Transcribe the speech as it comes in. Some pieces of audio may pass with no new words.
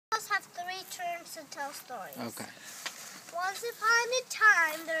helps to tell stories. Okay. Once upon a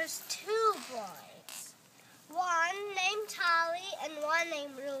time, there's two boys. One named Tolly and one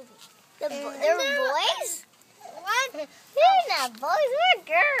named Ruby. They're boys? What? We're not boys, we're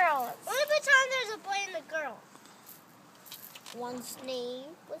girls. Once upon a time, there's a boy and a girl. One's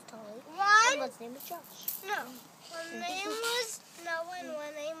name was Tolly, and One? one's name was Josh. No. One name was Noah and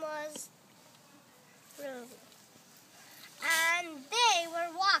one name was Ruby. And they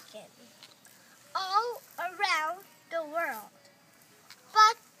were walking all around the world.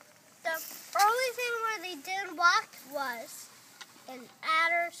 But the only thing where they didn't walk was an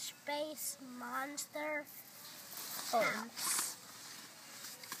outer space monster house.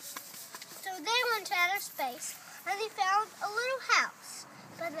 So they went to outer space and they found a little house.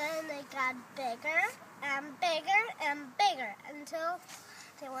 But then they got bigger and bigger and bigger until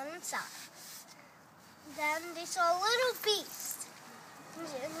they went inside. Then they saw a little beast. And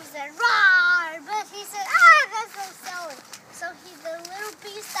he said, "Roar!" But he said, that's so silly. So the little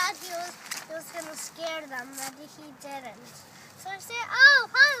beast thought he was going to scare them, but he didn't. So he said, "Oh,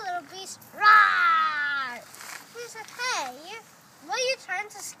 hi, little beast. Roar!" He said, "Hey, what are you trying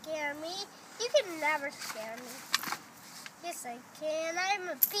to scare me? You can never scare me." He said, "Can I'm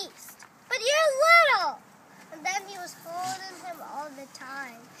a beast." "But you're little!" And then he was holding him all the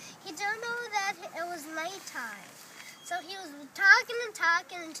time. He didn't know that it was nighttime. So he was talking and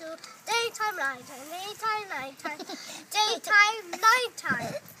talking until daytime, nighttime, daytime, nighttime, daytime,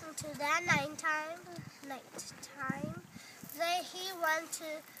 nighttime. Until that nighttime, then he went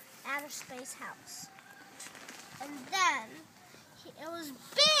to outer space house. And then it was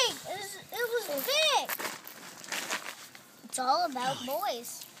big. It was big. It's all about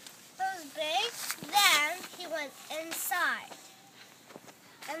boys. It was big. Then he went inside.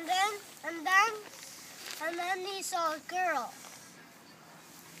 And then he saw a girl.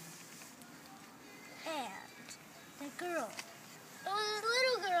 And the girl, it was this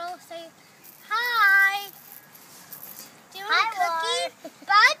little girl saying, "Hi. Do you want a cookie?"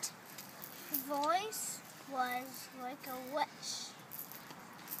 But the voice was like a witch.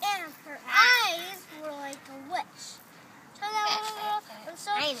 And her eyes were like a witch. So that little girl, and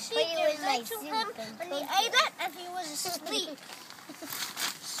so she gave it to him, and he ate it, and he was asleep.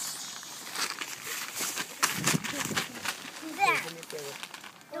 Then,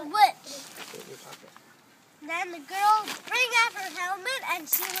 the witch. Then the girl bring out her helmet, and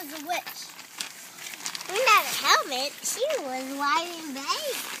she was a witch. Not a helmet, she was riding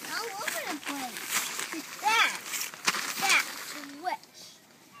bags all over the place. That witch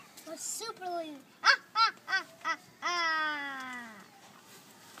was super lean.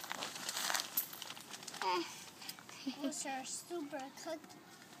 Was her super cookie.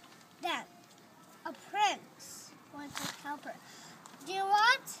 Then a prince went to help her. Do you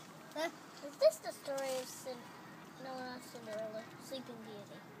want? Is this the story of not Cinderella, Sleeping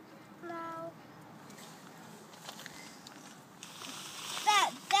Beauty? No.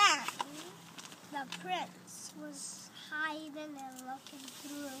 The prince was hiding and looking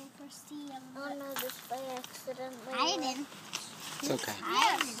through for seeing. Oh no, this by accident. Hiding. It's okay.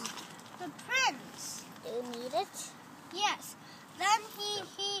 Yes. The prince. Do you need it? Yes. Then he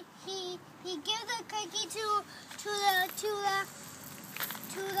gave the cookie to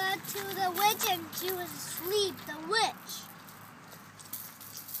the witch, and she was asleep. The witch.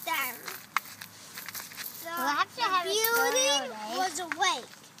 Then the beauty was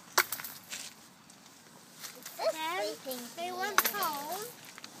awake. Then they went home.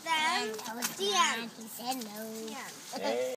 Then the end. He said no. Yeah.